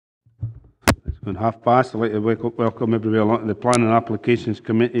on past. I'd like to welcome everybody along to the Planning Applications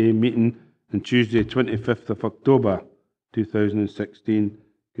Committee meeting on Tuesday, 25th of October 2016.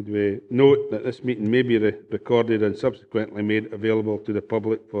 Could we note that this meeting may be recorded and subsequently made available to the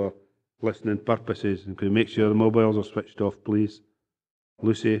public for listening purposes? And could we make sure the mobiles are switched off, please?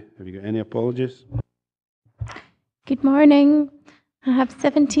 Lucy, have you got any apologies? Good morning. I have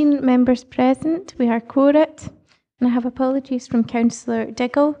 17 members present. We are quorate. And I have apologies from Councillor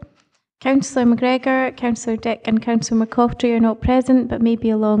Diggle. Councillor McGregor, Councillor Dick and Councillor McCaughtrey are not present but may be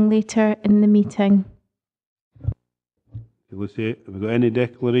along later in the meeting. Lucy, have we got any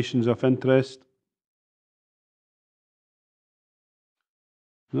declarations of interest?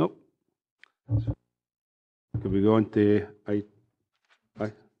 Nope. Could we go on to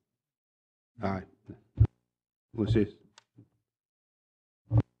Aye. Lucy.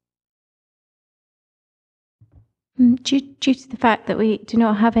 Due to the fact that we do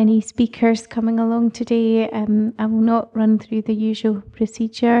not have any speakers coming along today, I will not run through the usual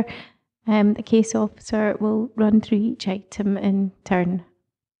procedure. The case officer will run through each item in turn.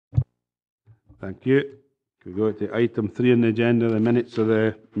 Thank you. Can we go to item 3 on the agenda, the minutes of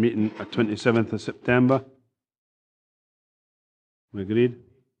the meeting at 27th of September? Agreed?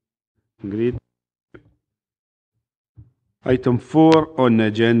 Agreed. Item 4 on the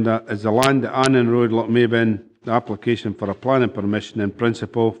agenda is the land at Annan Road, Lochmaben, the application for a planning permission in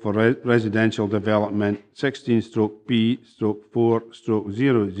principle for residential development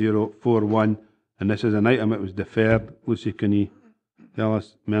 16/B/4/0041, and this is an item that was deferred. Lucy, can you tell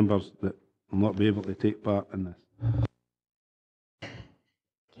us, members, that will not be able to take part in this?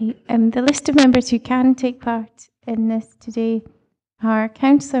 Okay, the list of members who can take part in this today are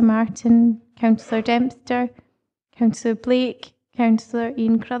Councillor Martin, Councillor Dempster, Councillor Blake, Councillor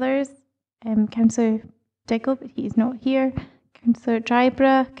Ian Crothers, Councillor Diggle, but he is not here, Councillor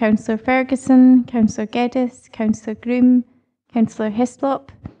Dryborough, Councillor Ferguson, Councillor Geddes, Councillor Groom, Councillor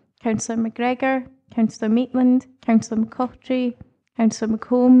Hislop, Councillor McGregor, Councillor Maitland, Councillor McCaughtrey, Councillor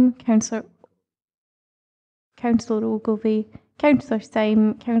McComb, Councillor Ogilvie, Councillor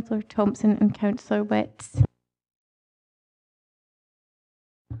Syme, Councillor Thompson and Councillor Witts.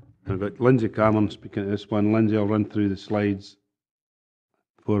 I've got Lindsay Cameron speaking to this one. Lindsay, I'll run through the slides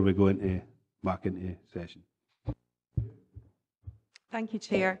before we go back into session. Thank you,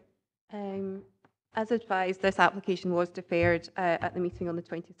 Chair. As advised, this application was deferred at the meeting on the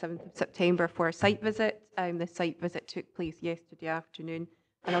 27th of September for a site visit. The site visit took place yesterday afternoon,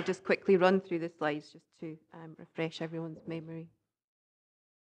 and I'll just quickly run through the slides just to refresh everyone's memory.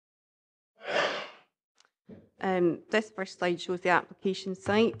 This first slide shows the application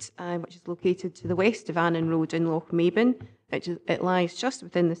site, which is located to the west of Annan Road in Lochmaben. It lies just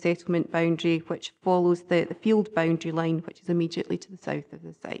within the settlement boundary, which follows the field boundary line, which is immediately to the south of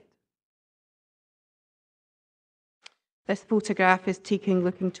the site. This photograph is taken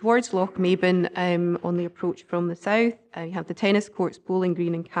looking towards Lochmaben on the approach from the south. You have the tennis courts, bowling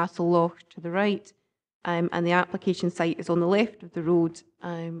green and Castle Loch to the right, and the application site is on the left of the road,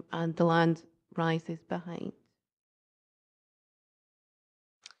 and the land rises behind.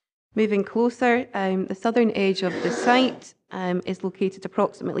 Moving closer, the southern edge of the site is located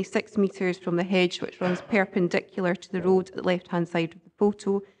approximately 6 metres from the hedge, which runs perpendicular to the road at the left-hand side of the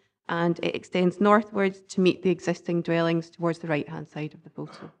photo, and it extends northwards to meet the existing dwellings towards the right-hand side of the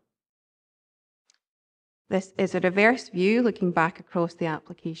photo. This is a reverse view looking back across the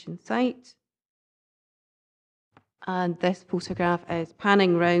application site. And this photograph is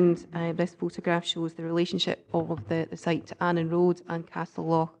panning round. This photograph shows the relationship of the site to Annan Road and Castle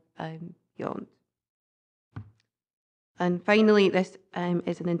Loch beyond. And finally, this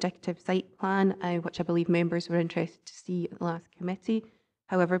is an indicative site plan, which I believe members were interested to see at the last committee.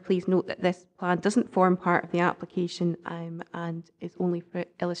 However, please note that this plan doesn't form part of the application and is only for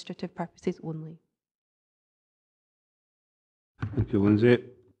illustrative purposes only. Thank you, Lindsay.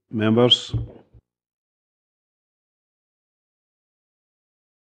 Members?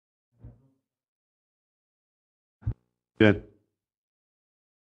 Good.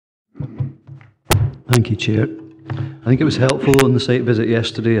 Thank you, Chair. I think it was helpful on the site visit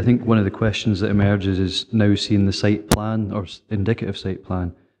yesterday. I think one of the questions that emerges is now seeing the site plan or indicative site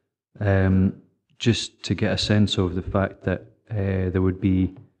plan, just to get a sense of the fact that there would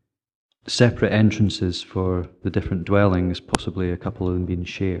be separate entrances for the different dwellings, possibly a couple of them being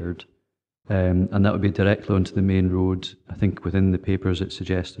shared, and that would be directly onto the main road. I think within the papers it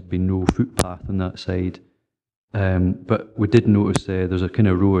suggests there'd be no footpath on that side. But we did notice there's a kind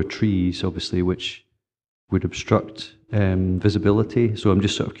of row of trees, obviously, which would obstruct visibility. So I'm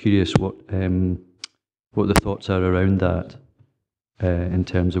just sort of curious what the thoughts are around that in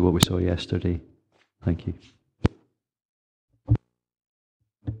terms of what we saw yesterday. Thank you.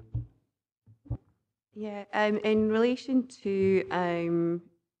 Yeah, in relation to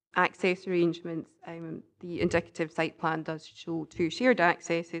access arrangements, the indicative site plan does show 2 shared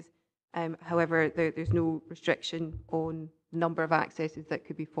accesses. However, there's no restriction on the number of accesses that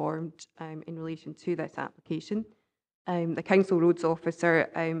could be formed in relation to this application. The Council Roads Officer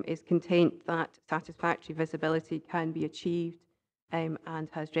is content that satisfactory visibility can be achieved and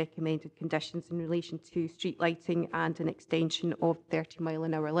has recommended conditions in relation to street lighting and an extension of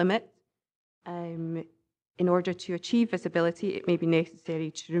 30-mile-an-hour limit. In order to achieve visibility, it may be necessary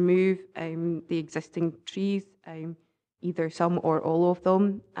to remove the existing trees, either some or all of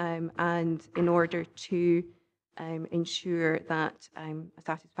them, and in order to ensure that a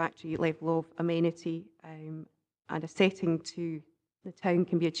satisfactory level of amenity and a setting to the town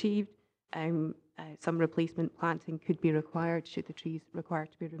can be achieved, some replacement planting could be required should the trees require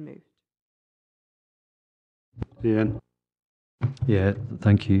to be removed. Ian? Yeah,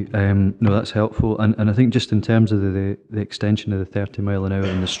 thank you. No, that's helpful. And I think just in terms of the extension of the 30 mile an hour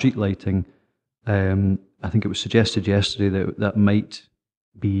and the street lighting, I think it was suggested yesterday that that might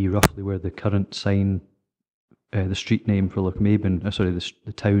be roughly where the current sign, the street name for Lochmaben, sorry,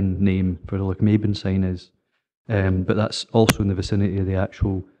 the town name for the Lochmaben sign is. But that's also in the vicinity of the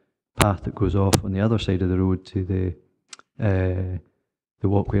actual path that goes off on the other side of the road to the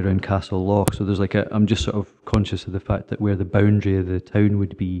walkway around Castle Loch. So there's like I'm just sort of conscious of the fact that where the boundary of the town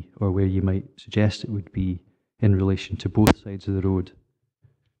would be, or where you might suggest it would be in relation to both sides of the road.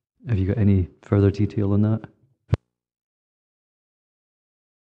 Have you got any further detail on that?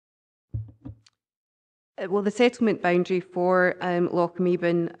 Well, the settlement boundary for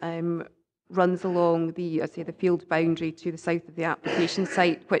Lochmaben runs along the field boundary to the south of the application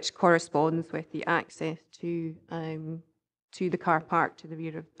site, which corresponds with the access to the car park to the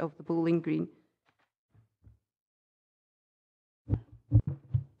rear of the bowling green.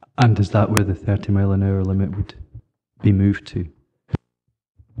 And is that where the 30 mile an hour limit would be moved to?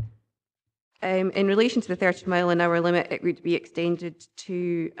 In relation to the 30 mile an hour limit, it would be extended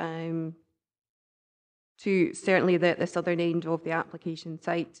to certainly the southern end of the application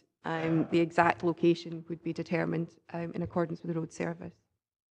site. The exact location would be determined in accordance with the road service.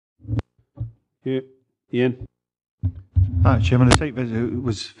 Yeah. Ian? Chairman, the site visit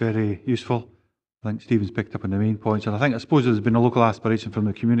was very useful. I think Stephen's picked up on the main points, and I suppose there's been a local aspiration from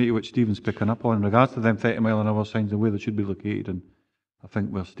the community which Stephen's picking up on in regards to them 30 mile an hour signs and where they should be located, and I think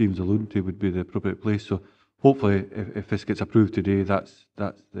where Stephen's alluding to would be the appropriate place. So hopefully, if this gets approved today, that's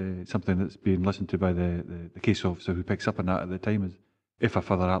something that's being listened to by the case officer who picks up on that at the time, as if a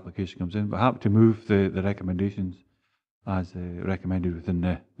further application comes in. But happy to move the recommendations as recommended within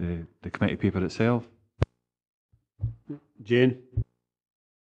the committee paper itself. Jane?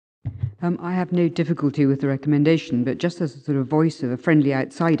 I have no difficulty with the recommendation, but just as a sort of voice of a friendly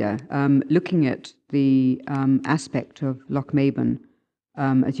outsider, looking at the aspect of Lochmaben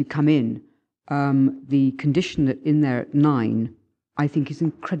as you come in, the condition that in there at 9, I think is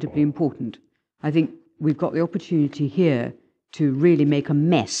incredibly important. I think we've got the opportunity here to really make a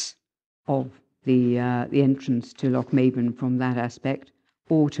mess of the entrance to Lochmaben from that aspect,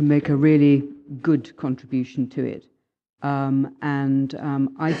 or to make a really good contribution to it.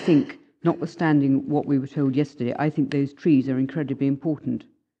 I think, notwithstanding what we were told yesterday, I think those trees are incredibly important,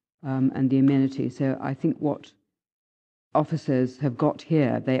 and the amenity. So I think what officers have got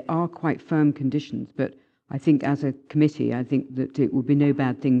here, they are quite firm conditions, but I think as a committee, I think that it would be no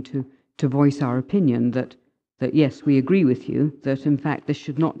bad thing to voice our opinion that yes, we agree with you, that in fact this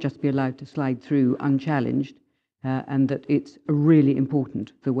should not just be allowed to slide through unchallenged, and that it's really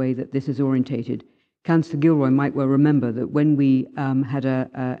important the way that this is orientated. Councillor Gilroy might well remember that when we had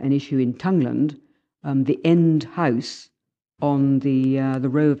an issue in Tungland, the end house on the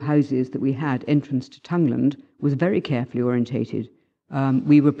row of houses that we had entrance to Tungland was very carefully orientated.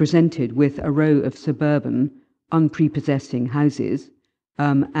 We were presented with a row of suburban, unprepossessing houses,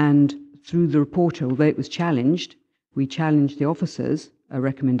 and through the reporter, although it was challenged, we challenged the officers'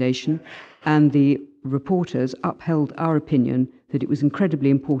 recommendation, and the reporters upheld our opinion that it was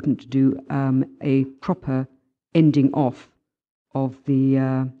incredibly important to do a proper ending off of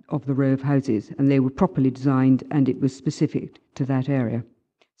the row of houses, and they were properly designed, and it was specific to that area.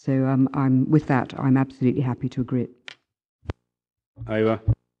 So with that, I'm absolutely happy to agree. Ira?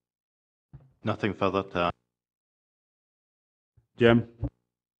 Nothing further to add. Jim?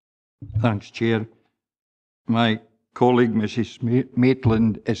 Thanks, Chair. My colleague, Mrs.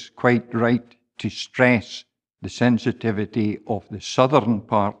 Maitland, is quite right to stress the sensitivity of the southern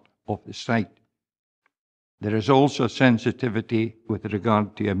part of the site. There is also sensitivity with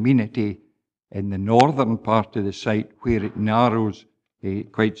regard to amenity in the northern part of the site where it narrows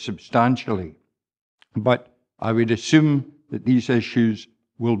quite substantially. But I would assume that these issues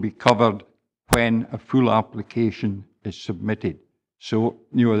will be covered when a full application is submitted. So,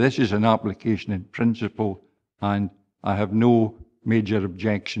 this is an application in principle, and I have no major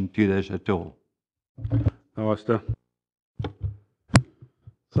objection to this at all. Alistair.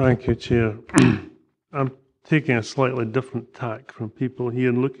 Thank you, Chair. I'm taking a slightly different tack from people here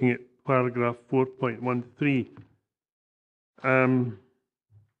and looking at paragraph 4.13.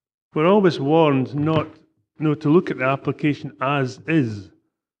 We're always warned not to look at the application as is.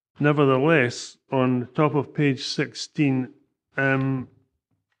 Nevertheless, on the top of page 16, I've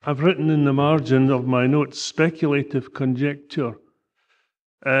written in the margin of my notes, speculative conjecture.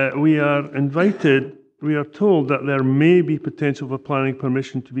 We are told that there may be potential for planning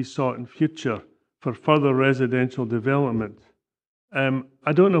permission to be sought in future for further residential development.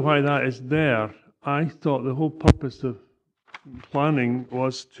 I don't know why that is there. I thought the whole purpose of planning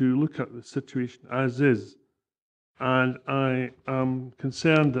was to look at the situation as is. And I am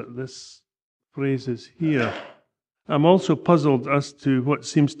concerned that this phrase is here. I'm also puzzled as to what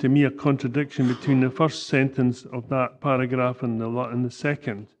seems to me a contradiction between the first sentence of that paragraph and the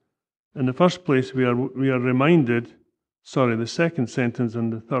second. In the first place, we are reminded, the second sentence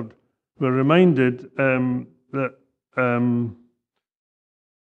and the third, we're reminded that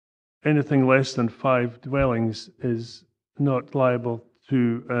anything less than 5 dwellings is not liable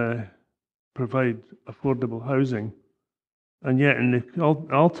to provide affordable housing. And yet in the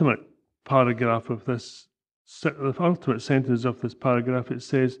ultimate paragraph of this, the ultimate sentence of this paragraph, it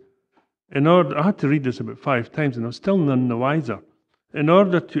says, I had to read this about 5 times and I was still none the wiser. In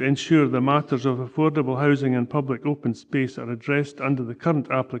order to ensure the matters of affordable housing and public open space are addressed under the current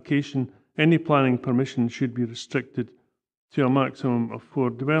application, any planning permission should be restricted to a maximum of 4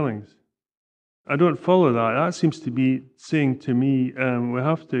 dwellings. I don't follow that. That seems to be saying to me we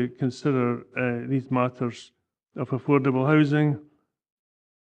have to consider these matters of affordable housing,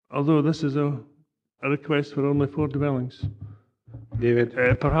 although this is a request for only 4 dwellings.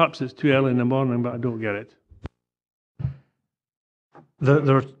 David. Perhaps it's too early in the morning, but I don't get it.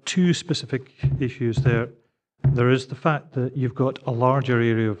 There are 2 specific issues there. There is the fact that you've got a larger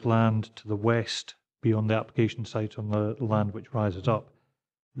area of land to the west beyond the application site on the land which rises up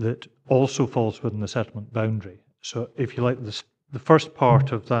that also falls within the settlement boundary. So if you like, the first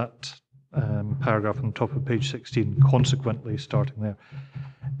part of that paragraph on the top of page 16, consequently starting there,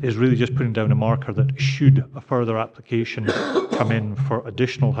 is really just putting down a marker that should a further application come in for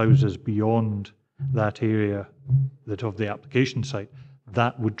additional houses beyond that area that of the application site,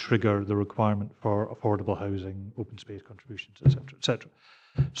 that would trigger the requirement for affordable housing, open space contributions, etc., etc.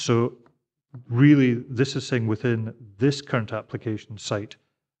 So really, this is saying within this current application site,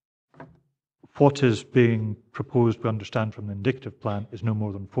 what is being proposed, we understand from the indicative plan, is no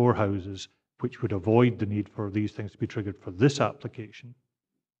more than 4 houses, which would avoid the need for these things to be triggered for this application.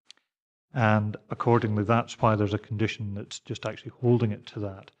 And accordingly, that's why there's a condition that's just actually holding it to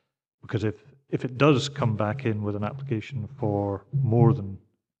that. Because if it does come back in with an application for more than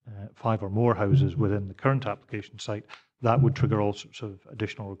 5 or more houses within the current application site, that would trigger all sorts of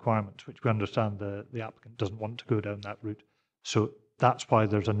additional requirements, which we understand the applicant doesn't want to go down that route. So that's why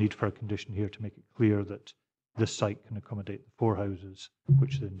there's a need for a condition here to make it clear that this site can accommodate the 4 houses,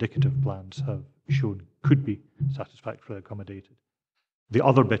 which the indicative plans have shown could be satisfactorily accommodated. The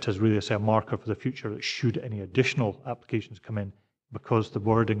other bit is really, say, a marker for the future that should any additional applications come in, because the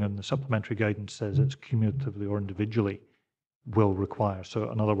wording in the supplementary guidance says it's cumulatively or individually will require. So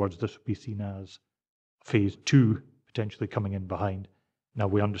in other words, this would be seen as phase 2 potentially coming in behind. Now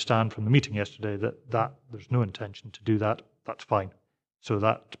we understand from the meeting yesterday that there's no intention to do that. That's fine. So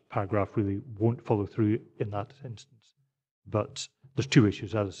that paragraph really won't follow through in that instance. But there's 2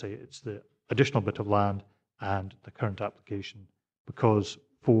 issues, as I say. It's the additional bit of land and the current application. Because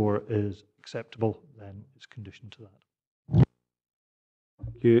 4 is acceptable, then it's conditioned to that.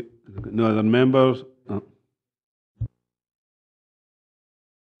 Thank you. No other members? Oh.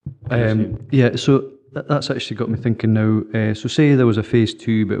 Yeah, so that's actually got me thinking now. So say there was a phase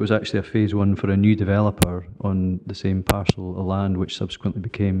 2, but it was actually a phase 1 for a new developer on the same parcel of land, which subsequently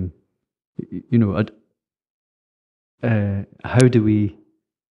became, how do we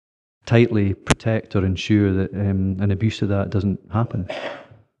tightly protect or ensure that an abuse of that doesn't happen?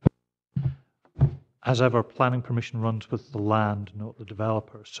 As ever, planning permission runs with the land, not the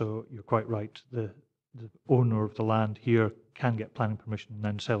developer. So you're quite right. The owner of the land here can get planning permission and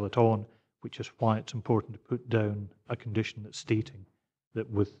then sell it on, which is why it's important to put down a condition that's stating that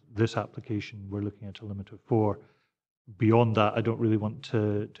with this application, we're looking at a limit of 4. beyond that, I don't really want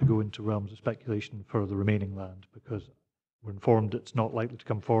to go into realms of speculation for the remaining land, because we're informed it's not likely to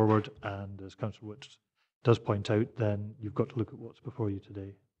come forward, and as Councillor Woods does point out, then you've got to look at what's before you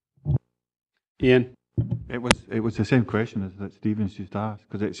today. Ian? It was the same question as that Stephen's just asked,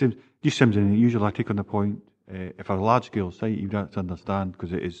 because it seems unusual. I take on the point, if a large scale site, you'd have to understand,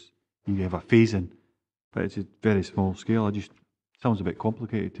 because you have a phasing, but it's a very small scale. Sounds a bit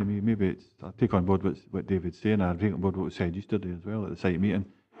complicated to me. Maybe I take on board what David's saying, and I take on board what was said yesterday as well at the site meeting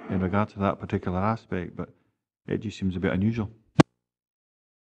in regard to that particular aspect, but it just seems a bit unusual.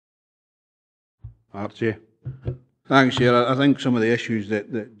 Archie? Thanks, Chair. I think some of the issues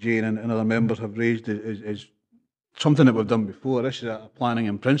that Jane and other members have raised is something that we've done before. This is a planning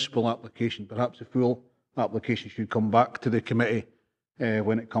in principle application. Perhaps a full application should come back to the committee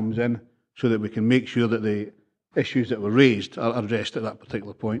when it comes in, so that we can make sure that the issues that were raised are addressed at that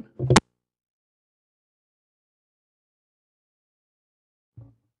particular point.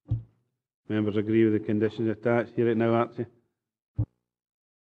 Members agree with the conditions attached here right now, Archie?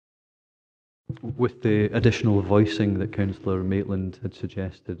 With the additional voicing that Councillor Maitland had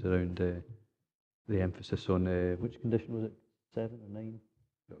suggested around the emphasis on, which condition was it, 7 or 9?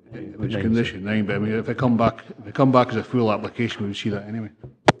 Which condition? 9, but I mean, if they come back as a full application, we would see that anyway.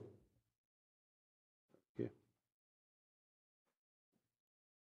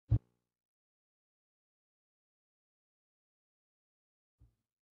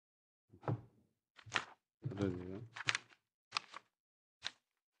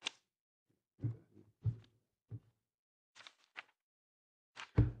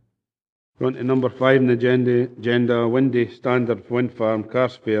 On to number 5 on the agenda, Windy Standard Wind Farm,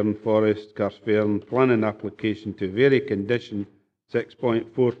 Carsphairn Forest, Carsphairn planning application to vary condition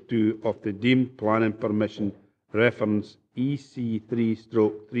 6.42 of the deemed planning permission reference EC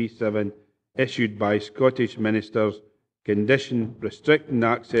 3/37 issued by Scottish ministers, condition restricting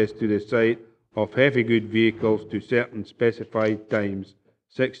access to the site of heavy good vehicles to certain specified times,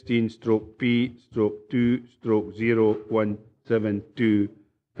 16/P/2/0172.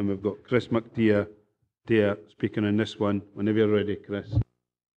 And we've got Chris McTeer speaking on this one. Whenever you're ready, Chris.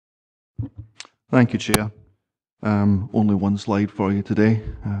 Thank you, Chair. Only one slide for you today.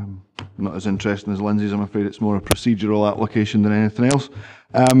 Not as interesting as Lindsay's, I'm afraid. It's more a procedural application than anything else.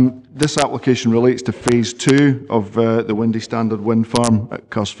 This application relates to Phase 2 of the Windy Standard Wind Farm at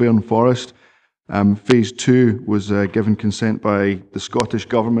Carsphairn Forest. Phase 2 was given consent by the Scottish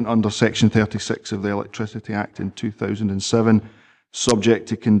Government under Section 36 of the Electricity Act in 2007, subject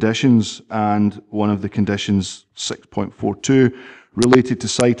to conditions, and one of the conditions, 6.42, related to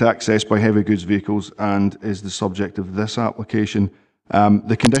site access by heavy goods vehicles and is the subject of this application.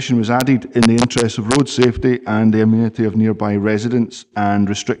 The condition was added in the interest of road safety and the amenity of nearby residents, and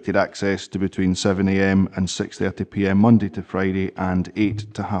restricted access to between 7 AM and 6:30 PM Monday to Friday and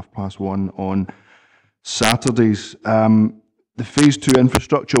 8 to 1:30 on Saturdays. The Phase 2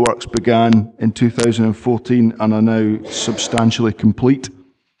 infrastructure works began in 2014 and are now substantially complete.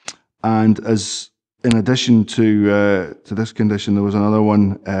 And in addition to this condition, there was another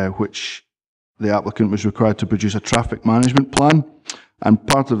one which the applicant was required to produce a traffic management plan. And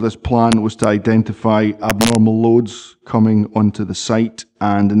part of this plan was to identify abnormal loads coming onto the site.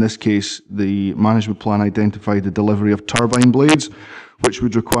 And in this case, the management plan identified the delivery of turbine blades, which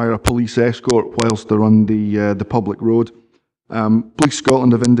would require a police escort whilst they're on the public road. Police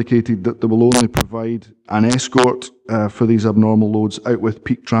Scotland have indicated that they will only provide an escort for these abnormal loads out with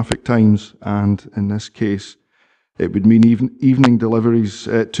peak traffic times, and in this case it would mean evening deliveries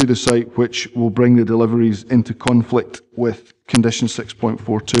to the site, which will bring the deliveries into conflict with condition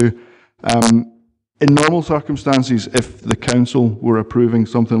 6.42. In normal circumstances, if the council were approving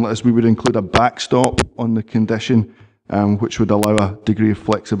something like this, we would include a backstop on the condition, which would allow a degree of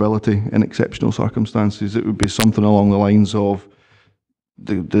flexibility in exceptional circumstances. It would be something along the lines of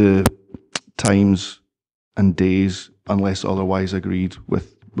the times and days, unless otherwise agreed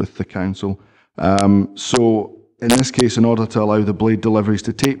with the council. So in this case, in order to allow the blade deliveries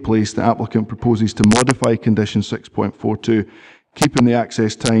to take place, the applicant proposes to modify condition 6.42, keeping the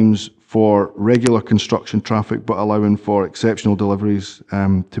access times for regular construction traffic, but allowing for exceptional deliveries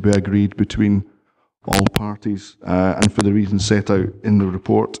to be agreed between all parties, and for the reasons set out in the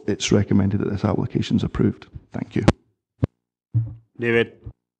report, it's recommended that this application is approved. Thank you. David.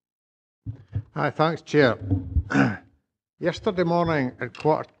 Hi, thanks, Chair. Yesterday morning at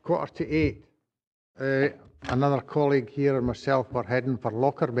quarter to 8, another colleague here and myself were heading for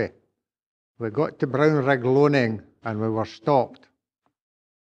Lochmaben. We got to Brownrigg Loaning and we were stopped.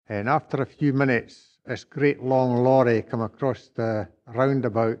 And after a few minutes, this great long lorry came across the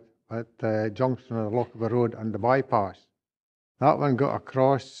roundabout at the junction of the Lochmaben Road and the bypass. That one got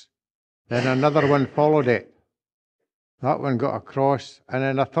across, then another one followed it. That one got across, and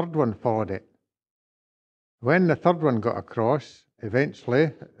then a third one followed it. When the third one got across,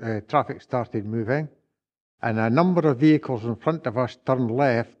 eventually traffic started moving, and a number of vehicles in front of us turned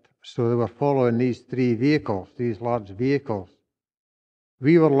left, so they were following these three vehicles, these large vehicles.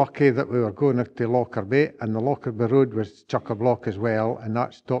 We were lucky that we were going to Lochmaben, and the Lochmaben Road was chock-a-block as well, and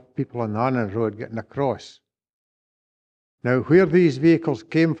that stopped people on the Annan Road getting across. Now, where these vehicles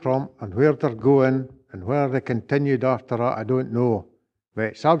came from and where they're going and where they continued after that, I don't know. But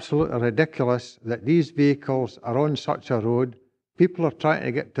it's absolutely ridiculous that these vehicles are on such a road. People are trying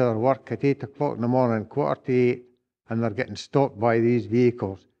to get to their work at 8 o'clock in the morning, 7:45, and they're getting stopped by these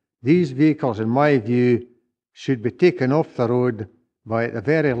vehicles. These vehicles, in my view, should be taken off the road by at the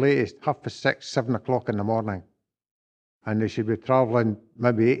very latest 6:30, 7 o'clock in the morning. And they should be travelling,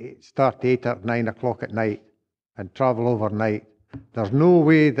 maybe start 8 or 9 o'clock at night and travel overnight. There's no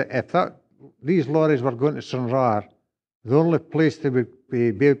way that if these lorries were going to Sederunt, the only place they would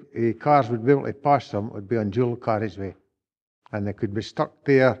cars would be able to pass them would be on dual carriageway. And they could be stuck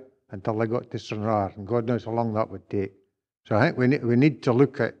there until they got to Sederunt, and God knows how long that would take. So I think we need to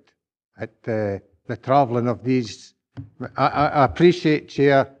look at the travelling of these. I appreciate,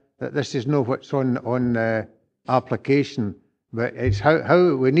 Chair, that this is not what's on application, but it's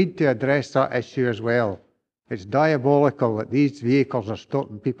how we need to address that issue as well. It's diabolical that these vehicles are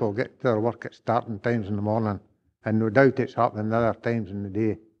stopping people get to their work at starting times in the morning, and no doubt it's happening other times in the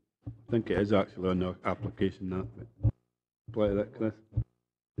day. I think it is actually on the application, that. Apply to that, Chris.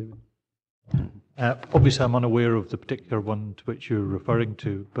 Obviously, I'm unaware of the particular one to which you're referring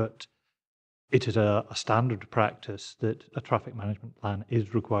to, but it is a standard practice that a traffic management plan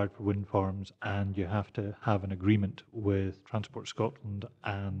is required for wind farms, and you have to have an agreement with Transport Scotland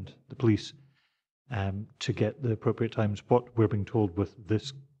and the police to get the appropriate times. What we're being told with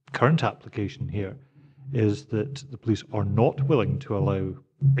this current application here is that the police are not willing to allow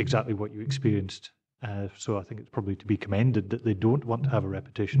exactly what you experienced. So I think it's probably to be commended that they don't want to have a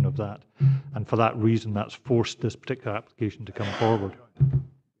repetition of that. And for that reason, that's forced this particular application to come forward.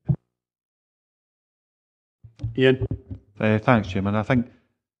 Ian? Thanks, Chairman. I think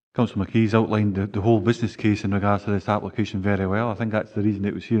Councillor McKee's outlined the whole business case in regards to this application very well. I think that's the reason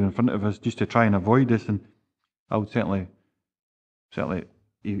it was here in front of us, just to try and avoid this. And I would certainly,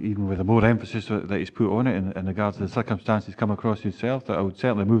 even with a more emphasis that he's put on it in regards to the circumstances come across himself, that I would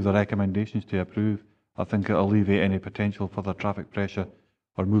certainly move the recommendations to approve. I think it'll alleviate any potential further traffic pressure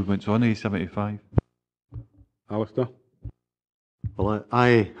or movements on A75. Alistair? Well,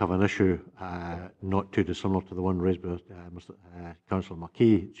 I have an issue not too dissimilar to the one raised by Councillor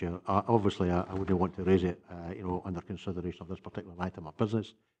McKee, Chair. Obviously, I wouldn't want to raise it, under consideration of this particular item of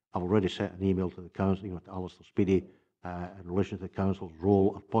business. I've already sent an email to the council, to Alistair Speedy, in relation to the council's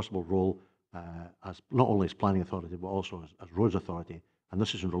role, or possible role, as not only as planning authority but also as roads authority. And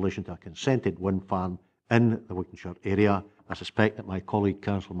this is in relation to a consented wind farm in the Wickenshirt area. I suspect that my colleague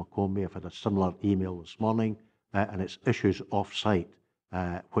Councillor McComb may have had a similar email this morning, and it's issues off-site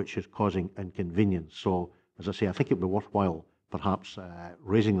which is causing inconvenience. So, as I say, I think it would be worthwhile perhaps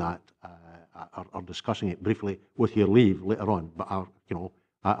raising that or discussing it briefly with your leave later on. But I don't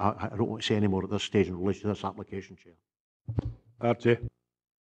want to say any more at this stage in relation to this application, Chair. Archie?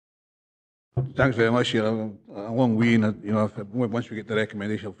 Thanks very much, Chair. Along with Ian, once we get the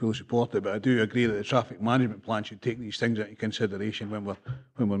recommendation, I'll fully support it. But I do agree that the traffic management plan should take these things into consideration when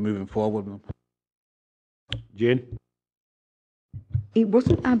we're moving forward with them. Jane? It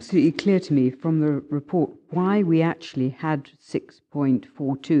wasn't absolutely clear to me from the report why we actually had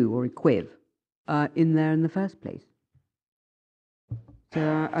 6.42 or equiv in there in the first place.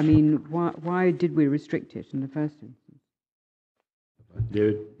 So, I mean, why did we restrict it in the first instance?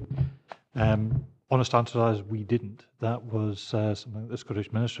 David? Honest answer is we didn't. That was something that the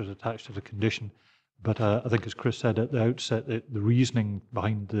Scottish Minister has attached as a condition. But I think, as Chris said at the outset, that the reasoning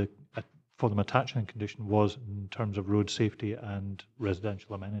behind for them attaching a condition was in terms of road safety and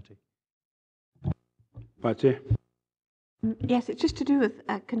residential amenity. Patsy? Yes, it's just to do with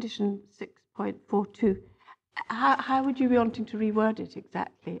condition 6.42. How would you be wanting to reword it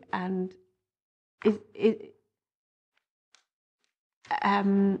exactly? And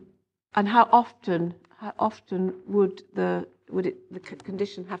and how often would the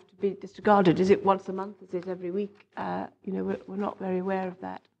condition have to be disregarded? Is it once a month? Is it every week? We're not very aware of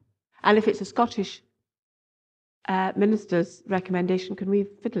that. And if it's a Scottish minister's recommendation, can we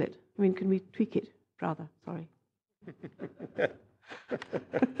fiddle it? I mean, can we tweak it, rather? Sorry.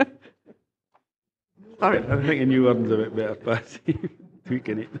 Sorry. I think a new word's a bit better, Patsy.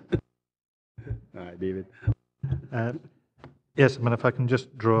 Tweaking it. Aye, David. Yes, I mean, if I can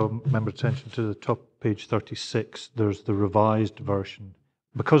just draw members' attention to the top page 36, there's the revised version.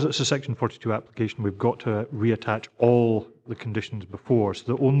 Because it's a Section 42 application, we've got to reattach all the conditions before.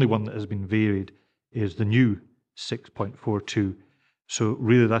 So the only one that has been varied is the new 6.42. So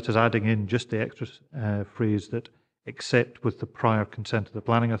really that is adding in just the extra phrase that except with the prior consent of the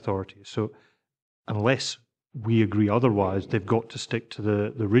planning authority. So unless we agree otherwise, they've got to stick to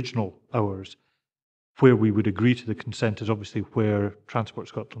the original hours. Where we would agree to the consent is obviously where Transport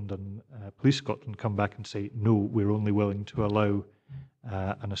Scotland and Police Scotland come back and say, no, we're only willing to allow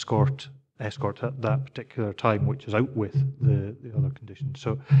an escort at that particular time, which is out with the other conditions.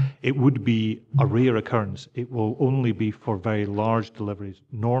 So it would be a rare occurrence. It will only be for very large deliveries.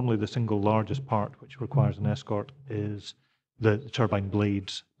 Normally the single largest part which requires an escort is the turbine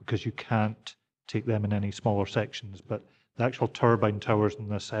blades, because you can't take them in any smaller sections. But the actual turbine towers and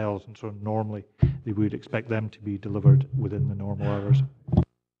the cells and so on, normally they would expect them to be delivered within the normal hours.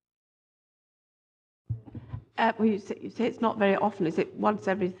 Well, you say it's not very often. Is it once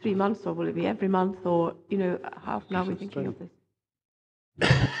every 3 months, or will it be every month, or, you know, how often are we thinking of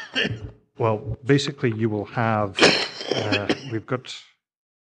this? Well, basically you will have, we've got,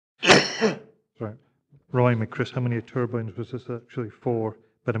 sorry, Roy me, Chris, how many turbines was this actually for?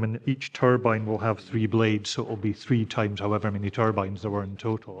 But I mean, each turbine will have 3 blades, so it will be 3 times however many turbines there were in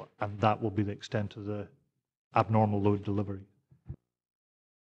total, and that will be the extent of the abnormal load delivery.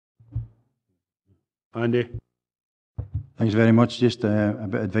 Andy? Thanks very much. Just a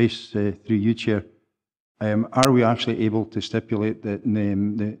bit of advice through you, Chair. Are we actually able to stipulate that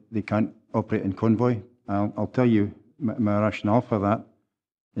they can't operate in convoy? I'll tell you my rationale for that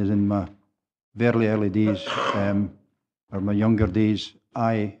is in my very early days, or my younger days,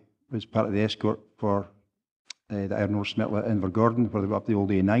 I was part of the escort for the Iron Smitler in Invergordon, where they were up the old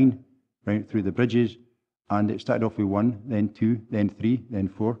A9, right through the bridges, and it started off with 1, then 2, then 3, then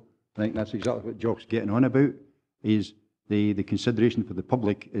 4. I think that's exactly what Jock's getting on about, is the consideration for the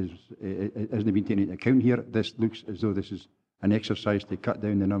public isn't being taken into account here. This looks as though this is an exercise to cut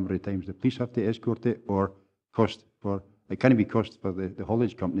down the number of times the police have to escort it, or cost for, it can't be cost for the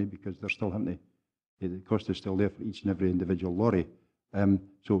haulage company, because they're still having to, the cost is still there for each and every individual lorry.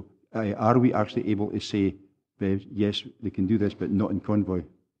 So are we actually able to say, yes, they can do this, but not in convoy?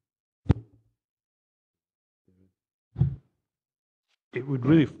 It would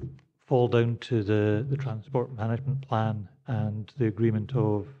really fall down to the Transport Management Plan and the agreement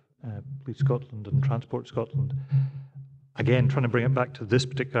of Police Scotland and Transport Scotland. Again, trying to bring it back to this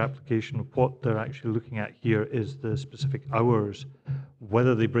particular application, what they're actually looking at here is the specific hours.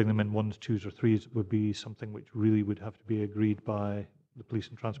 Whether they bring them in 1s, 2s or 3s would be something which really would have to be agreed by the Police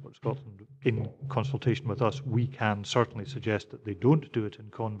and Transport Scotland in consultation with us. We can certainly suggest that they don't do it in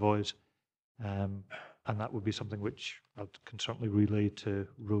convoys, and that would be something which I can certainly relay to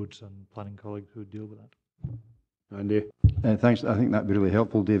roads and planning colleagues who would deal with that. Andy? Thanks. I think that'd be really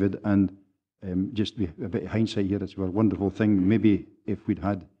helpful, David. And just a bit of hindsight here, it's a wonderful thing. Maybe if we'd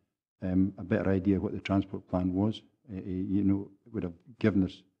had a better idea what the transport plan was, you know, it would have given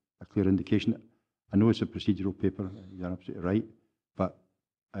us a clear indication. I know it's a procedural paper, you're absolutely right, but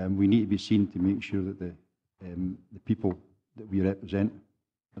we need to be seen to make sure that the people that we represent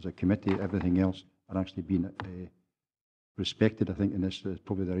as a committee, everything else, are actually being respected. I think, and this is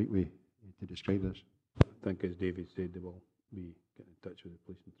probably the right way to describe this. I think, as David said, they will be getting in touch with the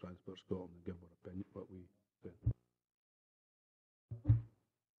Police and Transport Scotland and give our opinion what we do.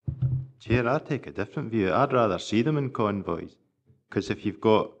 Chair, I take a different view. I'd rather see them in convoys, because if you've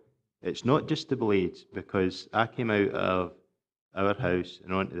got, it's not just the blades, because I came out of our house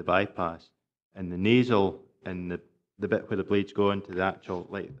and onto the bypass, and the nasal and the bit where the blades go into the actual,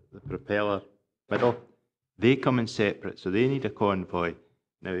 like the propeller middle, they come in separate, so they need a convoy.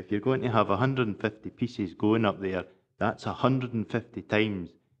 Now, if you're going to have 150 pieces going up there, that's 150 times.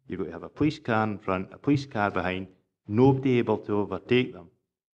 You've got to have a police car in front, a police car behind, nobody able to overtake them.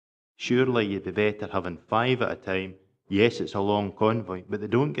 Surely you'd be better having 5 at a time. Yes, it's a long convoy, but they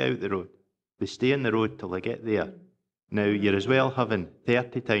don't get out the road. They stay on the road till they get there. Now, you're as well having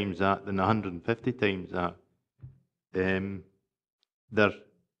 30 times that than 150 times that.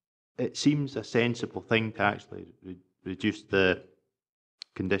 It seems a sensible thing to actually reduce the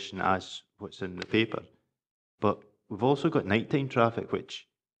condition as what's in the paper. But we've also got nighttime traffic, which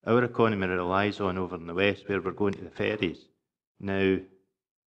our economy relies on over in the west, where we're going to the ferries. Now,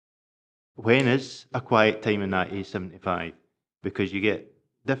 when is a quiet time in that A75? Because you get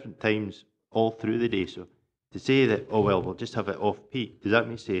different times all through the day. So to say that, oh well, we'll just have it off peak, does that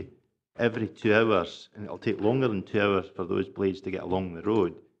mean say every 2 hours, and it'll take longer than 2 hours for those blades to get along the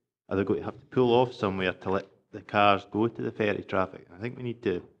road? are they going to have to pull off somewhere to let the cars go to the ferry traffic? I think we need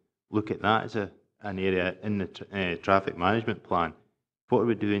to look at that as an area in the traffic management plan. What are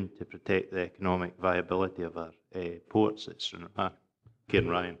we doing to protect the economic viability of our ports at Sederunt? Kieran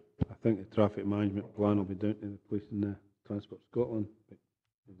Ryan. I think the traffic management plan will be down to the police in the Transport Scotland.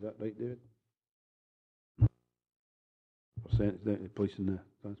 Is that right, David? Percentage down to the police in the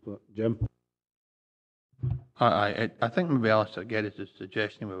transport. Jim? I think maybe Alistair Geddes'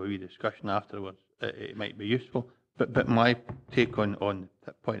 suggestion with a wee discussion afterwards, it might be useful. But my take on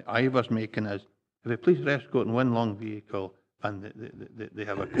that point I was making is, if a police ref's got in one long vehicle and they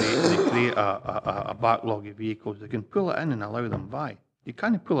have they create a backlog of vehicles, they can pull it in and allow them by. You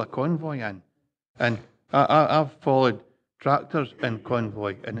can't pull a convoy in. And I've followed tractors in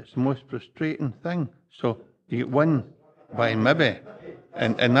convoy, and it's the most frustrating thing. So you get one by maybe,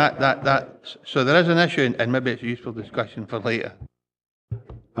 and that so there is an issue, and maybe it's a useful discussion for later.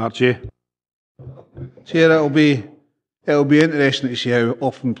 Archie? Chair, it'll be interesting to see how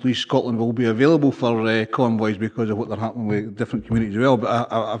often Police Scotland will be available for convoys because of what they're happening with different communities as well.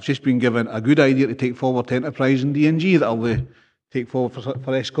 But I've just been given a good idea to take forward to Enterprise and D&G that I'll take forward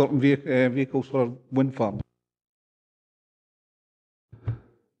for escorting vehicles for wind farms.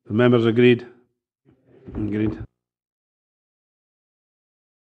 The members agreed? Agreed.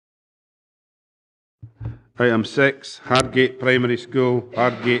 Item 6, Hardgate Primary School,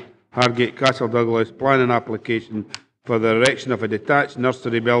 Hardgate Castle Douglas, planning application for the erection of a detached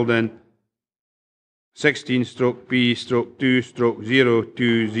nursery building,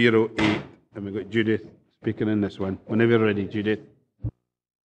 16/B/2/0208. And we've got Judith speaking in this one. Whenever you're ready, Judith.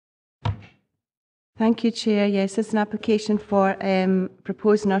 Thank you, Chair. Yes, it's an application for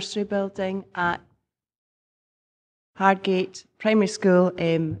proposed nursery building at Hardgate Primary School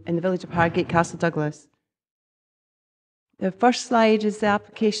in the village of Hardgate, Castle Douglas. The first slide is the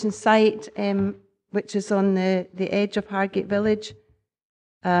application site, which is on the edge of Hardgate Village.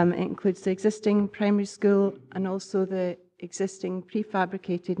 It includes the existing primary school and also the existing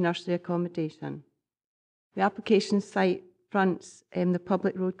prefabricated nursery accommodation. The application site fronts the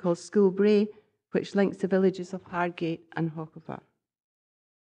public road called School Brae, which links the villages of Hardgate and Lochmaben.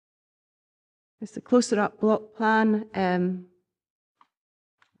 It's a closer up block plan.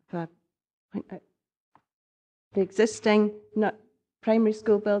 The existing primary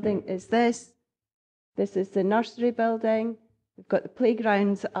school building is this. This is the nursery building. We've got the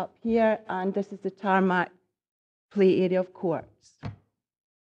playgrounds up here, and this is the tarmac play area of courts.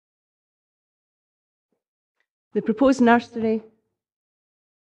 The proposed nursery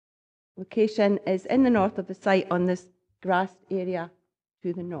location is in the north of the site on this grassed area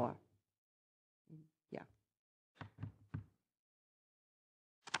to the north. Yeah.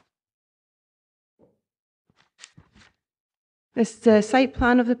 This is the site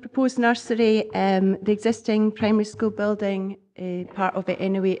plan of the proposed nursery. The existing primary school building, part of it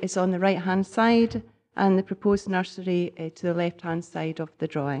anyway, is on the right-hand side, and the proposed nursery to the left-hand side of the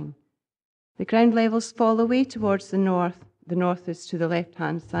drawing. The ground levels fall away towards the north. The north is to the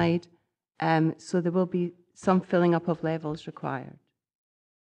left-hand side, so there will be some filling up of levels required.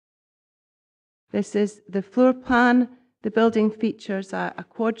 This is the floor plan. The building features a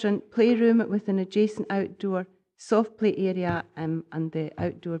quadrant playroom with an adjacent outdoor soft play area, and the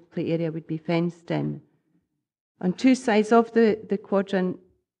outdoor play area would be fenced in. On two sides of the quadrant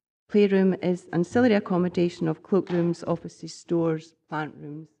playroom is ancillary accommodation of cloakrooms, offices, stores, plant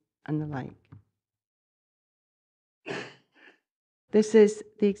rooms, and the like. This is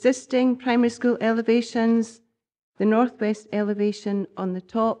the existing primary school elevations. The northwest elevation on the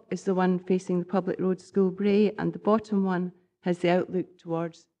top is the one facing the public road School Brae, and the bottom one has the outlook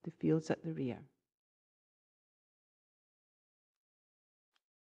towards the fields at the rear.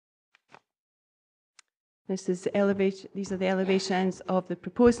 This is the elevation. These are the elevations of the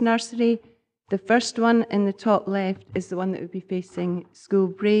proposed nursery. The first one in the top left is the one that would be facing School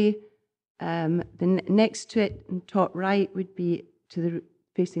Brae. Next to it, in top right, would be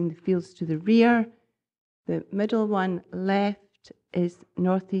facing the fields to the rear. The middle one left is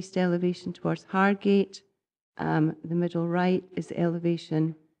northeast elevation towards Hardgate. The middle right is the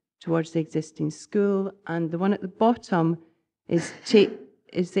elevation towards the existing school, and the one at the bottom is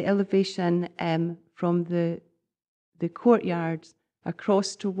the elevation from the courtyards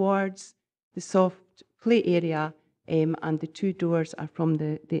across towards the soft play area, and the two doors are from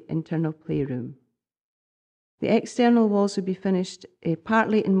the internal playroom. The external walls will be finished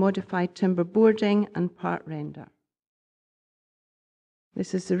partly in modified timber boarding and part render.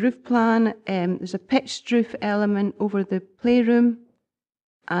 This is the roof plan. There's a pitched roof element over the playroom,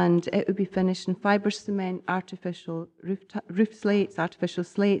 and it will be finished in fibre cement, artificial roof slates, artificial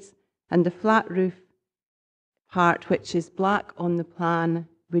slates, and the flat roof part, which is black on the plan,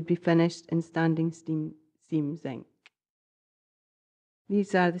 would be finished in standing seam zinc.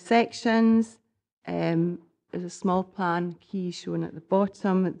 These are the sections. There's a small plan key shown at the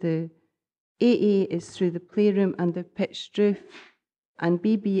bottom. The AA is through the playroom and the pitched roof, and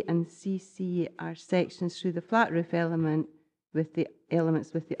BB and CC are sections through the flat roof element with the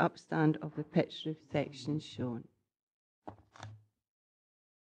elements with the upstand of the pitched roof section shown.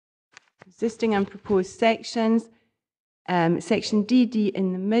 Existing and proposed sections. Section DD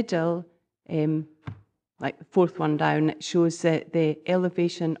in the middle, like the fourth one down, it shows the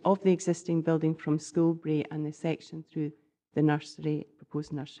elevation of the existing building from Schoolbrae and the section through the nursery,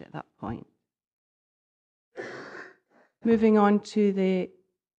 proposed nursery at that point. Moving on to the,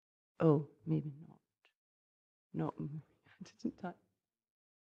 oh, maybe not, I didn't touch.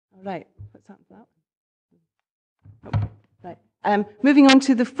 All right, what's happened to that one? Oh, right. Moving on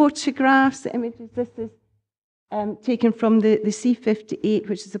to the photographs, the images. This is taken from the C58,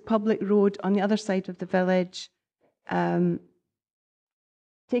 which is a public road on the other side of the village, taken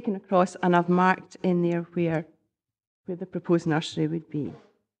across, and I've marked in there where the proposed nursery would be.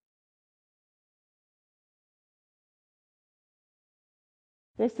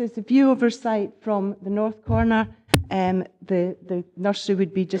 This is the view over site from the north corner. The nursery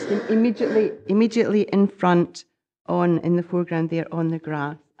would be just immediately in front, in the foreground there on the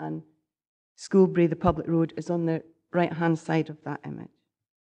grass, and Schoolbrae, the public road, is on the right-hand side of that image.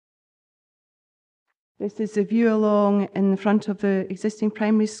 This is the view along in the front of the existing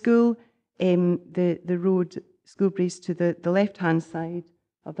primary school. The road, Schoolbrae's to the left-hand side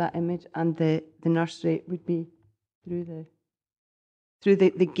of that image, and the nursery would be through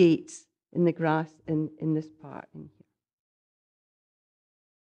the gates in the grass in this part in here.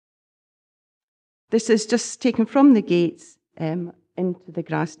 This is just taken from the gates into the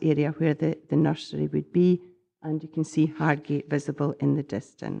grassed area where the nursery would be, and you can see Hardgate visible in the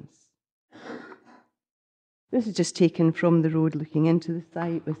distance. This is just taken from the road looking into the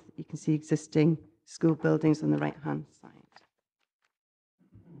site, with you can see existing school buildings on the right-hand side.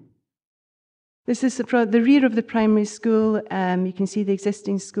 This is the rear of the primary school. You can see the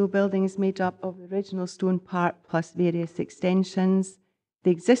existing school building is made up of the original stone part plus various extensions. The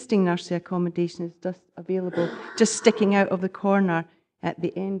existing nursery accommodation is just available, just sticking out of the corner at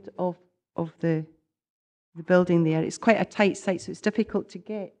the end of the building there. It's quite a tight site, so it's difficult to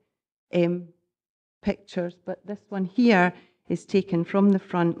get pictures, but this one here is taken from the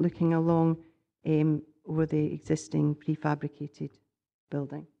front, looking along over the existing prefabricated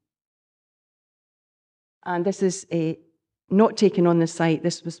building. And this is not taken on the site.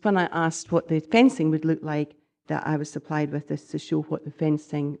 This was when I asked what the fencing would look like, that I was supplied with this to show what the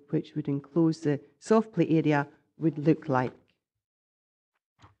fencing, which would enclose the soft play area, would look like.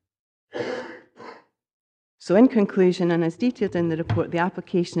 So in conclusion, and as detailed in the report, the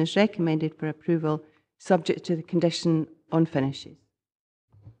application is recommended for approval, subject to the condition on finishes.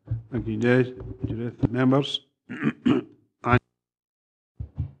 Thank you, Judith. Members?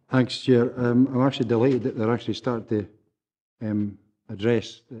 Thanks, Chair. I'm actually delighted that they're actually starting to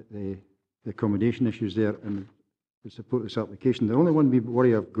address the accommodation issues there and support this application. The only one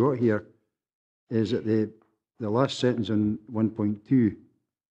worry I've got here is that the last sentence on 1.2,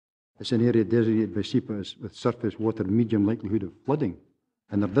 it's an area designated by SEPA with surface water medium likelihood of flooding,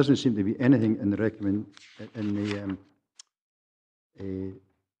 and there doesn't seem to be anything in the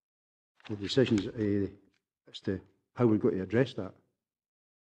decisions as to how we're going to address that.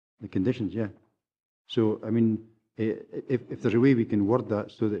 The conditions, yeah. So, I mean, if there's a way we can word that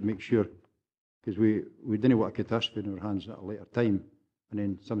so that it makes sure, because we didn't want a catastrophe in our hands at a later time, and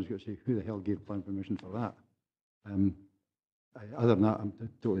then somebody's got to say, who the hell gave plan permission for that? Other than that, I'm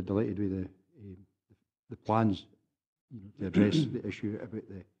totally delighted with the plans to address the issue about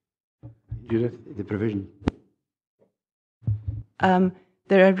the provision.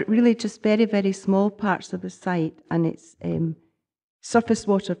 There are really just very, very small parts of the site, and it's surface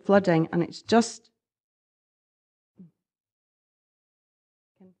water flooding, and it's just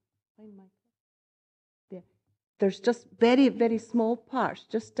there's just very, very small parts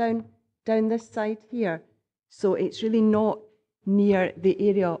just down this side here. So it's really not near the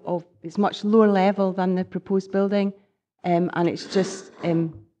area of, it's much lower level than the proposed building, and it's just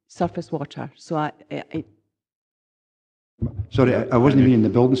surface water. So Sorry, I wasn't even in the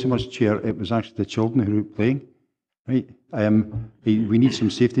building so much, Chair. It was actually the children who were playing. Right. We need some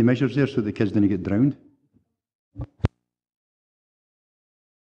safety measures there so the kids didn't get drowned.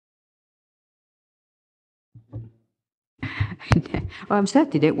 Well, I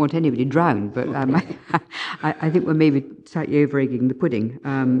certainly don't want anybody drowned, but I think we're maybe slightly over-egging the pudding,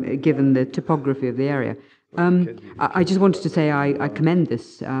 given the topography of the area. I just wanted to say I commend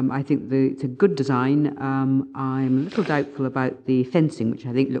this. I think it's a good design. I'm a little doubtful about the fencing, which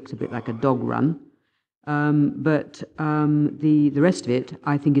I think looks a bit like a dog run. But the rest of it,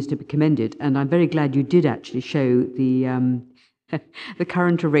 I think, is to be commended. And I'm very glad you did actually show the the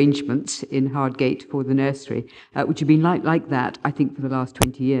current arrangements in Hardgate for the nursery, which have been like that, I think, for the last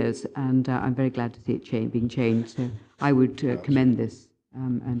 20 years. And I'm very glad to see it being changed. So I would commend this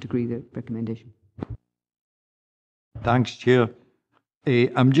and agree with the recommendation. Thanks, Chair.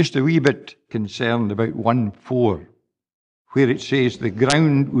 I'm just a wee bit concerned about 1.4, where it says the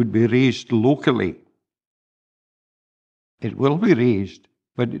ground would be raised locally. It will be raised,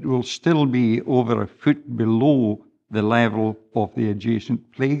 but it will still be over a foot below the level of the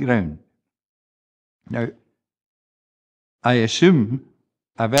adjacent playground. Now, I assume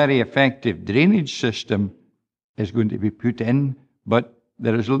a very effective drainage system is going to be put in, but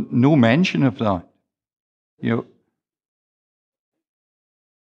there is no mention of that. You know,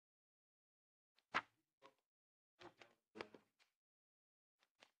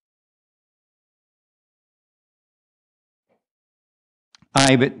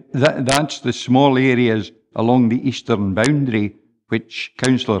 aye, but that's the small areas along the eastern boundary which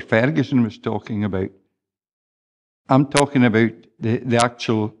Councillor Ferguson was talking about. I'm talking about the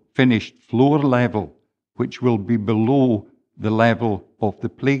actual finished floor level, which will be below the level of the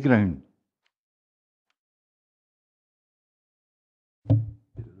playground.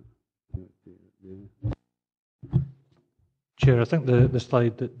 Chair, I think the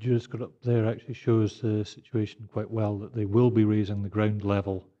slide that Judith's got up there actually shows the situation quite well, that they will be raising the ground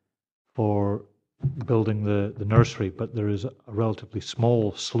level for building the nursery, but there is a relatively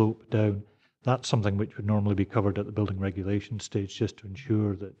small slope down. That's something which would normally be covered at the building regulation stage, just to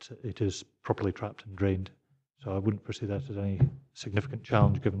ensure that it is properly trapped and drained. So I wouldn't foresee that as any significant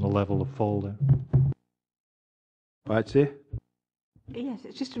challenge given the level of fall there. Patsy? Yes,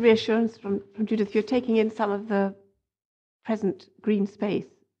 it's just a reassurance from Judith. You're taking in some of the present green space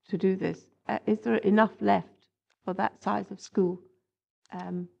to do this. Is there enough left for that size of school?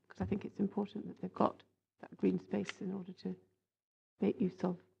 Because I think it's important that they've got that green space in order to make use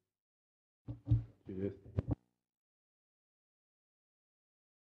of.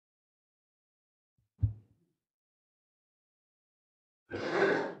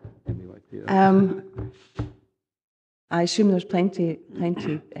 I assume there's plenty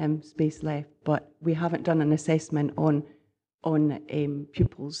space left, but we haven't done an assessment on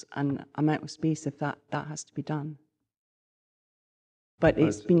pupils and amount of space if that has to be done. But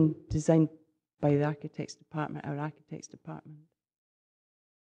it's been designed by the architects department, our architects department.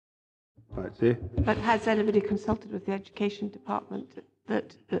 But has anybody consulted with the education department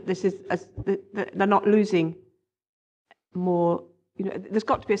that this is that they're not losing more? You know, there's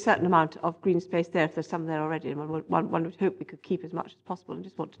got to be a certain amount of green space there if there's some there already, and one would hope we could keep as much as possible, and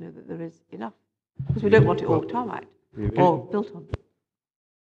just want to know that there is enough, because we don't want it all tarmacked or built on.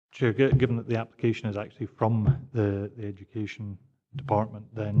 Chair, given that the application is actually from the education department,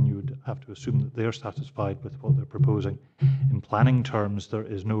 then you would have to assume that they're satisfied with what they're proposing. In planning terms, there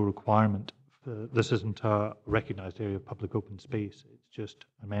is no requirement. This isn't a recognised area of public open space. It's just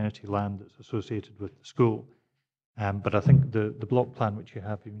amenity land that's associated with the school. But I think the block plan which you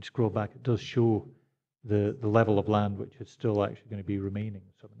have, if you scroll back, it does show the level of land which is still actually going to be remaining.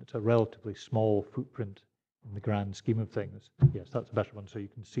 So it's a relatively small footprint in the grand scheme of things. Yes, that's a better one. So you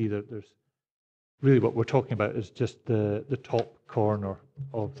can see that there's really what we're talking about is just the top corner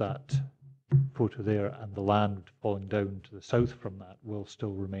of that photo there, and the land falling down to the south from that will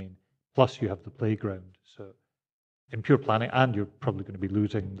still remain. Plus you have the playground. So in pure planning, and you're probably going to be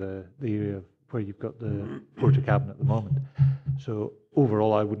losing the area of where you've got the porta cabin at the moment. So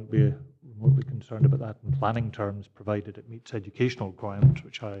overall, I wouldn't be remotely concerned about that in planning terms, provided it meets educational requirements,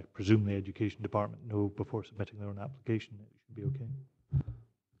 which I presume the education department know before submitting their own application. It should be okay.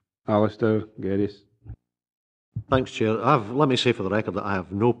 Alistair Geddes. Thanks, Chair. Let me say for the record that I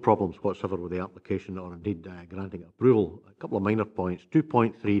have no problems whatsoever with the application or indeed granting approval. A couple of minor points.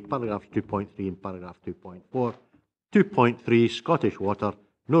 2.3, paragraph 2.3 and paragraph 2.4. 2.3, Scottish Water,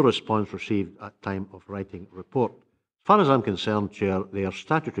 no response received at time of writing report. As far as I'm concerned, Chair, they are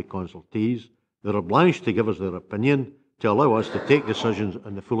statutory consultees. They're obliged to give us their opinion to allow us to take decisions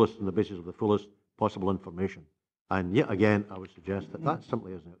on the basis of the fullest possible information. And yet again, I would suggest that that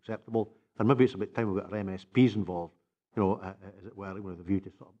simply isn't acceptable. And maybe it's about time we've got our MSPs involved, you know, as it were, with a view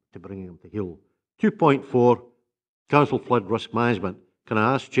to bringing them to heel. 2.4, Council Flood Risk Management. Can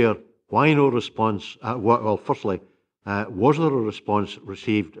I ask, Chair, why no response? Well, firstly, Was there a response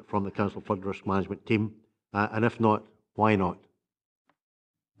received from the Council Flood Risk Management team? And if not, why not?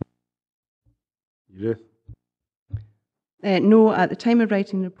 Judith? No, at the time of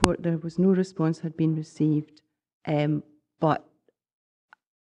writing the report, there was no response had been received. But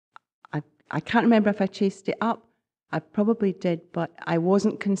I can't remember if I chased it up. I probably did, but I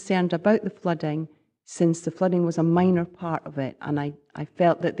wasn't concerned about the flooding since the flooding was a minor part of it, and I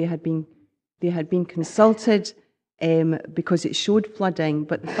felt that they had been consulted because it showed flooding,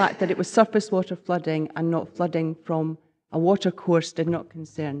 but the fact that it was surface water flooding and not flooding from a watercourse did not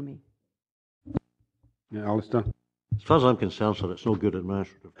concern me. Yeah, Alistair? As far as I'm concerned, sir, it's no good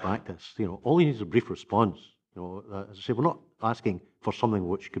administrative practice. You know, all you need is a brief response. You know, as I say, we're not asking for something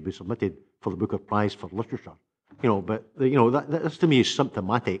which could be submitted for the Booker Prize for Literature. You know, but you know that to me is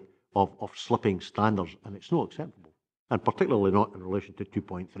symptomatic of slipping standards, and it's not acceptable, and particularly not in relation to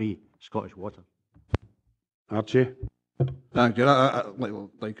 2.3 Scottish Water. Archie? Thank you.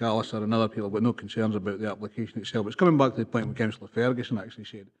 Like Alistair and other people, I've got no concerns about the application itself. It's coming back to the point what Councillor Ferguson actually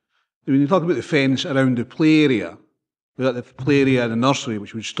said. When you talk about the fence around the play area, without the play area and the nursery,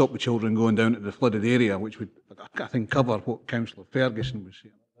 which would stop the children going down to the flooded area, which would, I think, cover what Councillor Ferguson was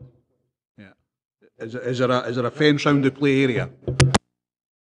saying. Yeah. Is there a fence around the play area?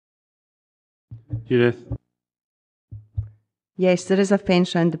 Judith? Yes, there is a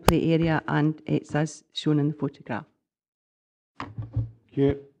fence around the play area, and it's as shown in the photograph.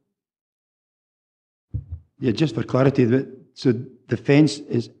 Okay. Yeah, just for clarity, so the fence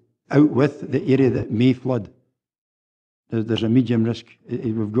is out with the area that may flood. There's a medium risk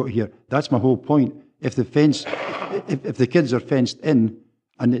we've got here. That's my whole point. If the fence, if the kids are fenced in,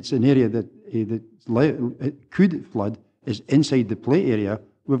 and it's an area that it could flood, is inside the play area,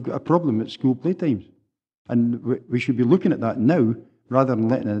 we've got a problem at school playtimes. And we should be looking at that now, rather than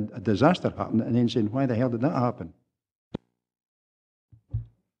letting a disaster happen and then saying, why the hell did that happen?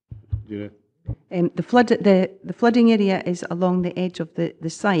 Yeah. The flooding area is along the edge of the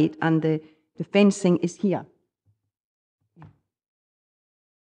site, and the fencing is here.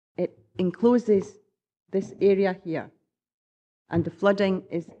 It encloses this area here, and the flooding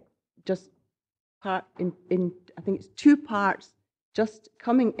is just part in I think it's two parts just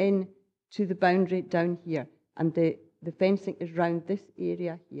coming in to the boundary down here, and the fencing is round this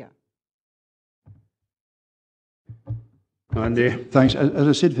area here. Andy? Thanks. As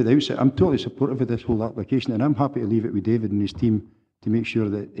I said for the outset, I'm totally supportive of this whole application, and I'm happy to leave it with David and his team to make sure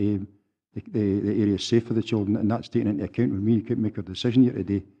that the area is safe for the children, and that's taken into account when we make our decision here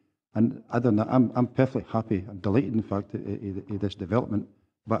today. And other than that, I'm perfectly happy. I'm delighted, in fact, at this development,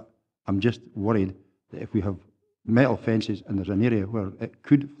 but I'm just worried that if we have metal fences and there's an area where it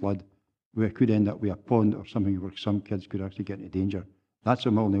could flood, where it could end up with a pond or something where some kids could actually get into danger. That's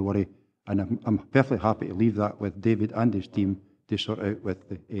my only worry. And I'm perfectly happy to leave that with David and his team to sort out with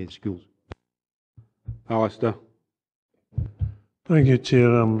the schools. Alistair? Thank you,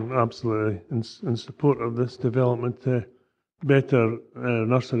 Chair. I'm absolutely in support of this development. Better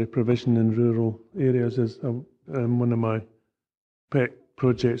nursery provision in rural areas is one of my pet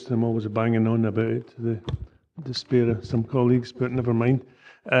projects, and I'm always banging on about it to the despair of some colleagues, but never mind.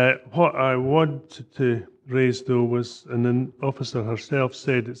 What I wanted to raise, though, was, and the officer herself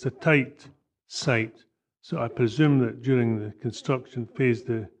said, it's a tight site. So I presume that during the construction phase,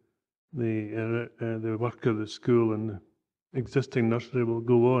 the work of the school and the existing nursery will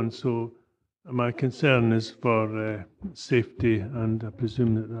go on. So my concern is for safety, and I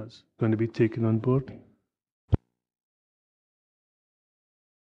presume that that's going to be taken on board.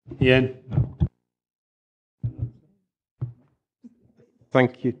 Ian?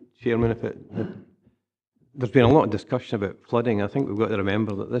 Thank you, Chairman. There's been a lot of discussion about flooding. I think we've got to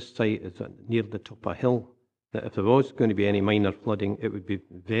remember that this site is near the top of a hill, that if there was going to be any minor flooding, it would be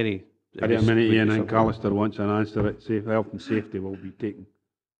very... Wait a minute, Ian, and Alistair wants an answer. Health and safety will be taken.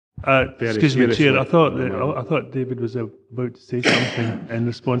 Excuse me, Chair, I thought David was about to say something in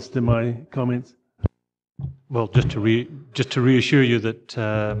response to my comments. Well, just to reassure you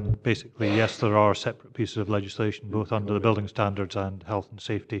that basically, yes, there are separate pieces of legislation, both under the building standards and health and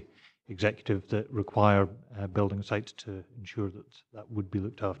safety executive, that require building sites to ensure that that would be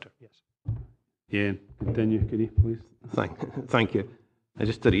looked after. Yes. Yeah, continue, can you please? Thank you.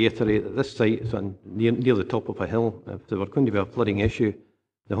 Just to reiterate that this site is near the top of a hill. If there were going to be a flooding issue,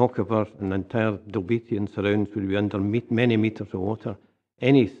 the Lochmaben and the entire Dalbeattie and surrounds would be under many metres of water.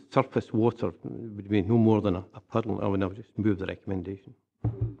 Any surface water would be no more than a puddle. I would just move the recommendation.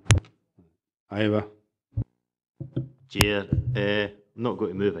 Ivor? Chair, I'm not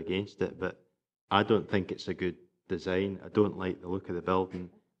going to move against it, but I don't think it's a good design. I don't like the look of the building.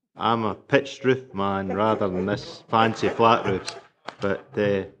 I'm a pitched roof man rather than this fancy flat roofs, but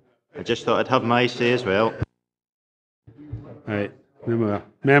I just thought I'd have my say as well. Right, no more.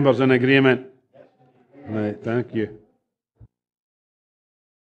 Members in agreement? Right, thank you.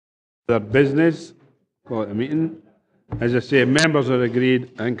 Their business, call it a meeting. As I say, members are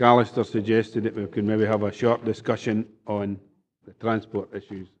agreed. I think Alistair suggested that we could maybe have a short discussion on the transport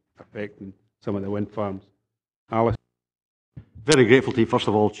issues affecting some of the wind farms. Alistair. Very grateful to you, first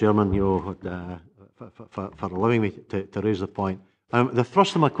of all, Chairman, for allowing me to raise the point. The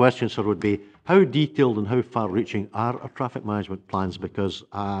thrust of my question, sir, would be how detailed and how far-reaching are our traffic management plans? Because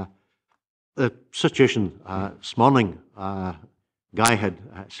the situation this morning, Guy had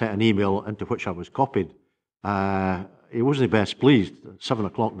sent an email into which I was copied. He wasn't best pleased. At 7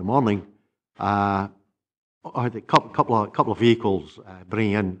 o'clock in the morning, I had a couple of vehicles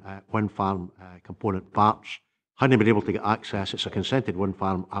bringing in wind farm component parts. Hadn't been able to get access. It's a consented wind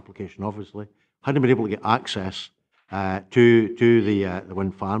farm application, obviously. Hadn't been able to get access to the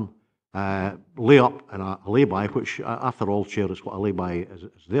wind farm. Lay up and a lay-by, which, after all, Chair, is what a lay-by is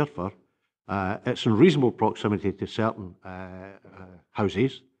there for. It's in reasonable proximity to certain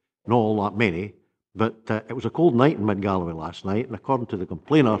houses, not all that many, but it was a cold night in Mid-Galloway last night, and according to the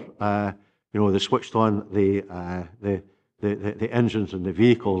complainer, they switched on the engines and the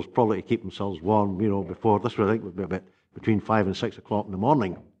vehicles probably to keep themselves warm, before this, I think, would be about between 5 and 6 o'clock in the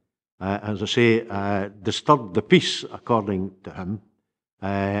morning. As I say, disturbed the peace, according to him.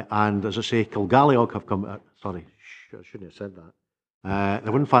 And as I say, Kilgalleog have come. Sorry, I shouldn't have said that.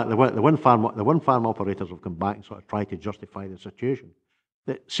 The wind farm operators have come back and sort of tried to justify the situation.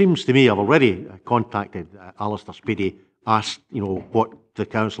 It seems to me, I've already contacted Alistair Speedy, asked what the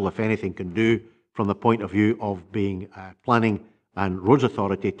council, if anything, can do from the point of view of being planning and roads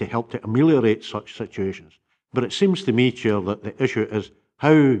authority to help to ameliorate such situations. But it seems to me, Chair, that the issue is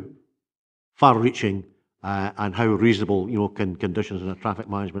how far-reaching and how reasonable can conditions in a traffic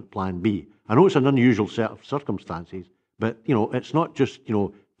management plan be. I know it's an unusual set of circumstances, but it's not just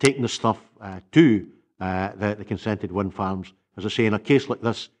taking the stuff to the consented wind farms. As I say, in a case like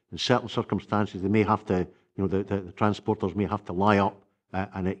this, in certain circumstances, they may have to, the transporters may have to lie up,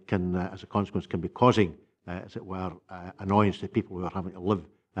 and it can, as a consequence, can be causing, as it were, annoyance to people who are having to live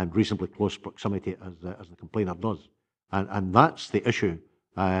in reasonably close proximity, as the complainer does. And that's the issue.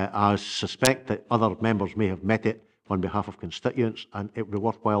 I suspect that other members may have met it on behalf of constituents, and it would be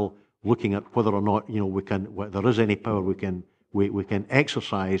worthwhile looking at whether or not there is any power we can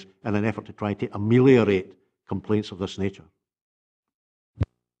exercise in an effort to try to ameliorate complaints of this nature.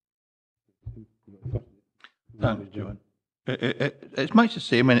 Thanks, John. It's much the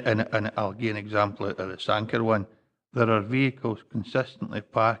same, and I'll give an example of the Sanker one. There are vehicles consistently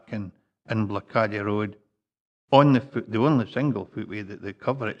parking in Blackaddy Road on the only single footway that they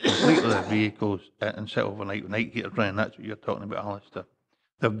cover it completely. The vehicles and sit overnight with night heaters running. That's what you're talking about, Alistair.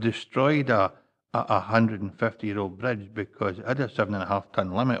 They've destroyed a 150-year-old bridge because it had a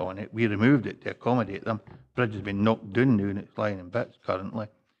 7.5-ton limit on it. We removed it to accommodate them. The bridge has been knocked down now and it's lying in bits currently.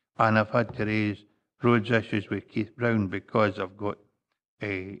 And I've had to raise roads issues with Keith Brown because I've got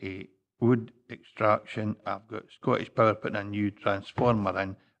a wood extraction, I've got Scottish Power putting a new transformer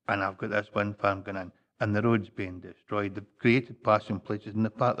in, and I've got this wind farm going in, and the road's being destroyed. They've created passing places and they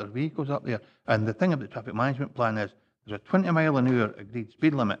park their vehicles up there. And the thing about the traffic management plan is there's a 20-mile-an-hour agreed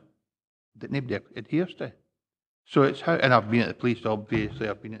speed limit that nobody adheres to. So it's how, and I've been at the police, obviously,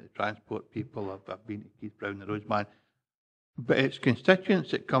 I've been at the transport people, I've been at Keith Brown, the roadsman. But it's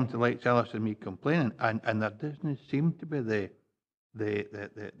constituents that come to like tell us and me complaining, and there doesn't seem to be the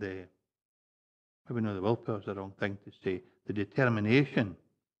maybe no, the willpower's the wrong thing to say, the determination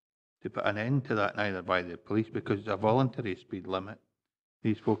to put an end to that, neither by the police, because it's a voluntary speed limit.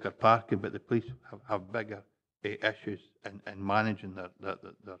 These folk are parking, but the police have bigger issues in managing their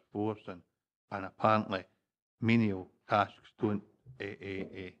force, and apparently menial tasks don't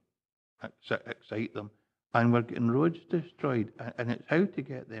excite them. And we're getting roads destroyed, and it's how to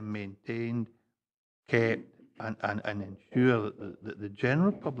get them maintained, kept, and ensure that the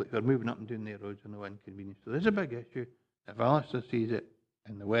general public who are moving up and down their roads are no inconvenience. So there's a big issue. If Alistair sees it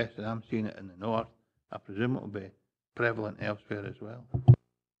in the west and I'm seeing it in the north, I presume it will be prevalent elsewhere as well.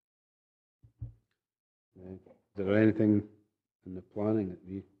 Is there anything in the planning that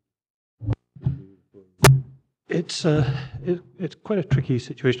we... It's quite a tricky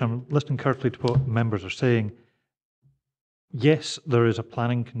situation. I'm listening carefully to what members are saying. Yes, there is a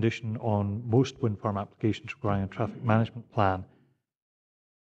planning condition on most wind farm applications requiring a traffic management plan.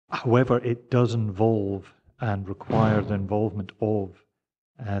 However, it does involve and require the involvement of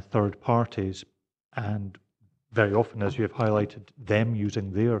third parties, and very often, as you have highlighted, them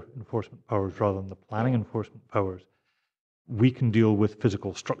using their enforcement powers rather than the planning enforcement powers. We can deal with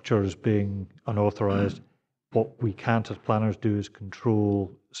physical structures being unauthorised. What we can't as planners do is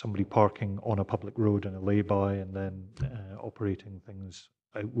control somebody parking on a public road in a lay-by and then operating things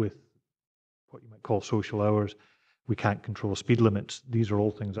out with what you might call social hours. We can't control speed limits. These are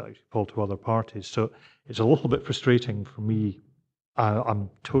all things that actually fall to other parties. So it's a little bit frustrating for me. I'm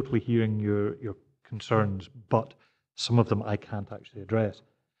totally hearing your concerns, but some of them I can't actually address.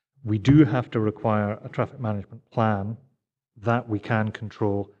 We do have to require a traffic management plan that we can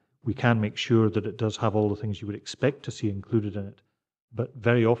control. We can make sure that it does have all the things you would expect to see included in it, but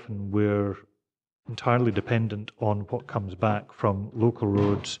very often we're entirely dependent on what comes back from local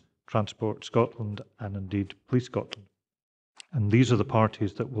roads, Transport Scotland, and indeed Police Scotland. And these are the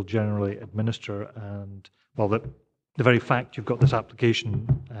parties that will generally administer, and, well, the very fact you've got this application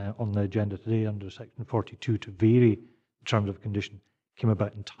on the agenda today under Section 42 to vary the terms of condition came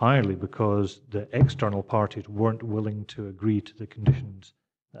about entirely because the external parties weren't willing to agree to the conditions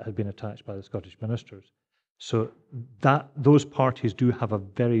that had been attached by the Scottish ministers. So those parties do have a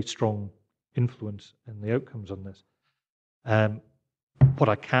very strong influence in the outcomes on this. What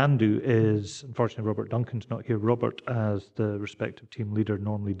I can do is, unfortunately Robert Duncan's not here. Robert, as the respective team leader,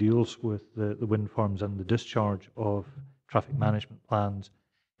 normally deals with the wind farms and the discharge of traffic management plans.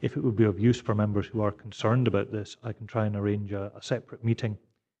 If it would be of use for members who are concerned about this, I can try and arrange a separate meeting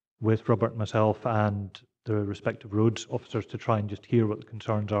with Robert and myself and the respective roads officers to try and just hear what the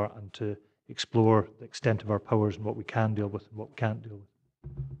concerns are and to explore the extent of our powers and what we can deal with and what we can't deal with.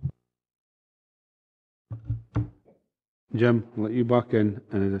 Jim, I'll let you back in,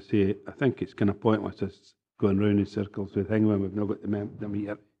 and as I say, I think it's kind of pointless us going round in circles with things when we've not got the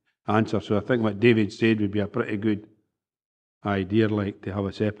meter answer. So I think what David said would be a pretty good idea, like to have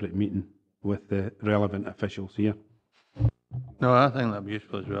a separate meeting with the relevant officials here. No, I think that'd be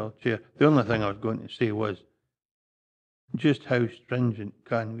useful as well, Chair. The only thing I was going to say was just how stringent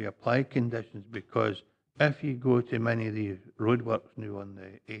can we apply conditions, because if you go to many of these roadworks now on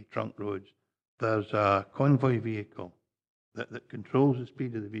the A-trunk roads, there's a convoy vehicle that controls the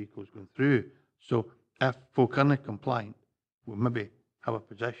speed of the vehicles going through. So if folk aren't compliant, we'll maybe have a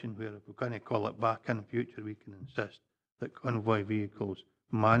position where if we're going to call it back in the future, we can insist that convoy vehicles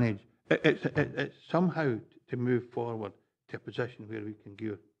manage. It's somehow to move forward to a position where we can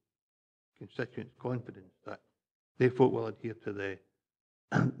give constituents confidence that they folk will adhere to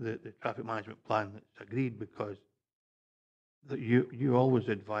the traffic management plan that's agreed, because you always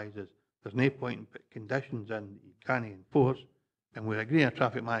advise us there's no point in putting conditions in that you can't enforce, and we're agreeing a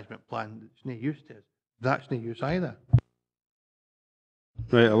traffic management plan that's no use to us. That's no use either.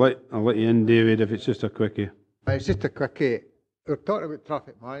 Right, I'll let you in, David, if it's just a quickie. It's just a quickie. We're talking about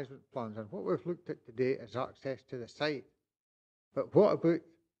traffic management plans, and what we've looked at today is access to the site. But what about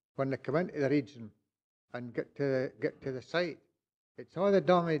when they come into the region and get to the site? It's all the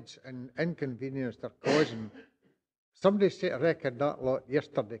damage and inconvenience they're causing. Somebody set a record that lot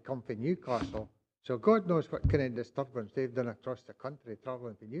yesterday come from Newcastle, so God knows what kind of disturbance they've done across the country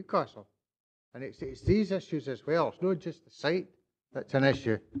travelling to Newcastle. And it's these issues as well. It's not just the site that's an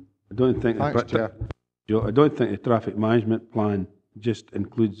issue. I don't think Chair. I don't think the traffic management plan just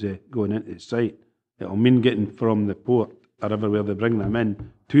includes going into the site. It'll mean getting from the port or everywhere they bring them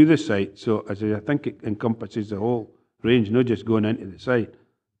in to the site. So as I think it encompasses the whole range, not just going into the site.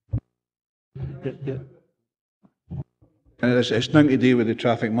 Yeah. And it's nothing to do with the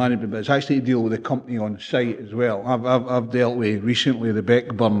traffic management, but it's actually to deal with the company on site as well. I've dealt with recently the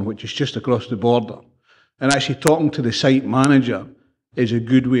Beckburn, which is just across the border, and actually talking to the site manager is a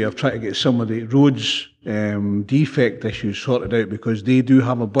good way of trying to get some of the roads defect issues sorted out, because they do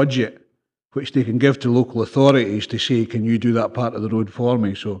have a budget which they can give to local authorities to say, can you do that part of the road for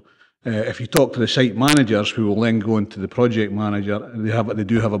me? So if you talk to the site managers, who will then go into the project manager, they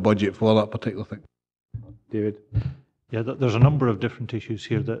do have a budget for that particular thing. David? Yeah, there's a number of different issues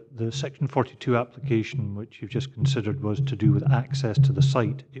here. The Section 42 application, which you've just considered, was to do with access to the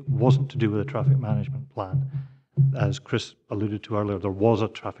site. It wasn't to do with a traffic management plan. As Chris alluded to earlier, there was a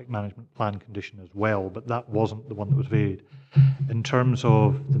traffic management plan condition as well, but that wasn't the one that was varied. In terms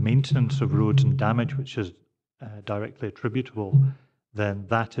of the maintenance of roads and damage, which is directly attributable, then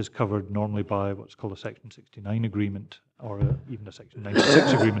that is covered normally by what's called a Section 69 agreement, or even a Section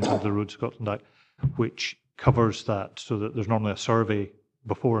 96 agreement under the Road Scotland Act, which covers that, so that there's normally a survey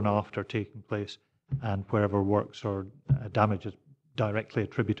before and after taking place, and wherever works or damage is directly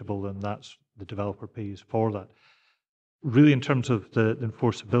attributable, then that's the developer pays for that. Really, in terms of the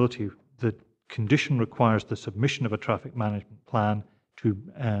enforceability, the condition requires the submission of a traffic management plan to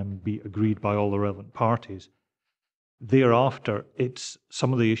be agreed by all the relevant parties. Thereafter, it's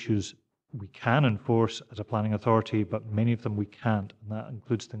some of the issues we can enforce as a planning authority, but many of them we can't, and that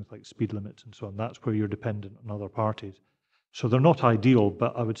includes things like speed limits and so on. That's where you're dependent on other parties. So they're not ideal,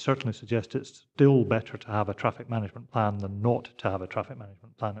 but I would certainly suggest it's still better to have a traffic management plan than not to have a traffic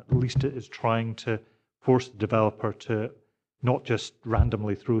management plan. At least it is trying to force the developer to not just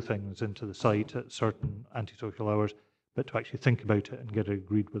randomly throw things into the site at certain antisocial hours, but to actually think about it and get it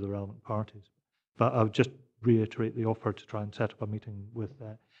agreed with the relevant parties. But I would just reiterate the offer to try and set up a meeting with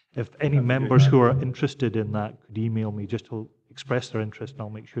if any members who are interested in that could email me just to express their interest, and I'll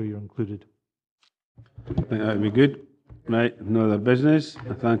make sure you're included. I think that would be good. Right, no other business.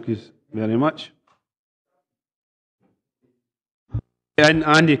 Thank you very much. And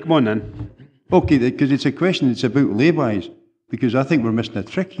Andy, come on then. Okay, because it's a question that's about lay-bys, because I think we're missing a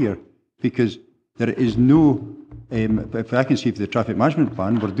trick here, because there is no, if I can see for the traffic management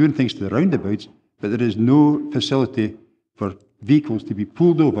plan, we're doing things to the roundabouts, but there is no facility for vehicles to be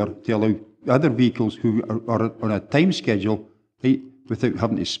pulled over to allow other vehicles who are on a time schedule, right, without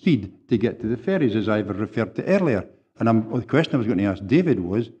having to speed to get to the ferries, as I've referred to earlier. And the question I was going to ask David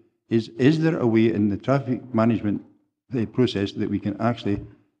was, is there a way in the traffic management process that we can actually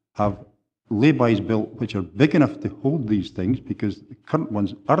have lay-bys built which are big enough to hold these things, because the current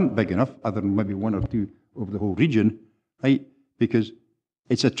ones aren't big enough, other than maybe one or two over the whole region, right? Because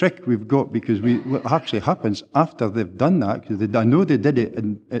it's a trick we've got, because what actually happens after they've done that, because I know they did it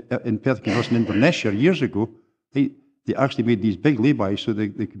in Perth and Inverness years ago, right? They actually made these big lay-bys so they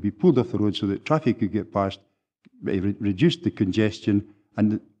could be pulled off the road so that traffic could get past, reduced the congestion,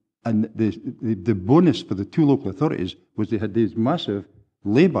 and the bonus for the two local authorities was they had these massive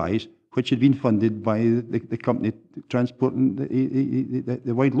lay-bys which had been funded by the company transporting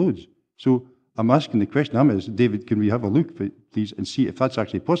the wide loads. So I'm asking the question, is, David, can we have a look, please, and see if that's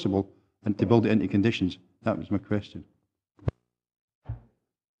actually possible, and to build it into conditions? That was my question.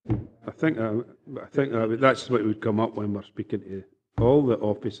 I think that's what would come up when we're speaking to all the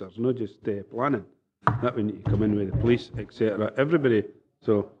officers, not just planning. That we need to come in with the police, etc. Everybody.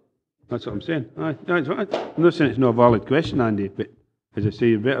 So that's what I'm saying. I'm not saying it's not a valid question, Andy, but as I say,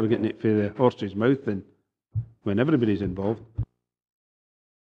 you're better getting it for the horse's mouth than when everybody's involved.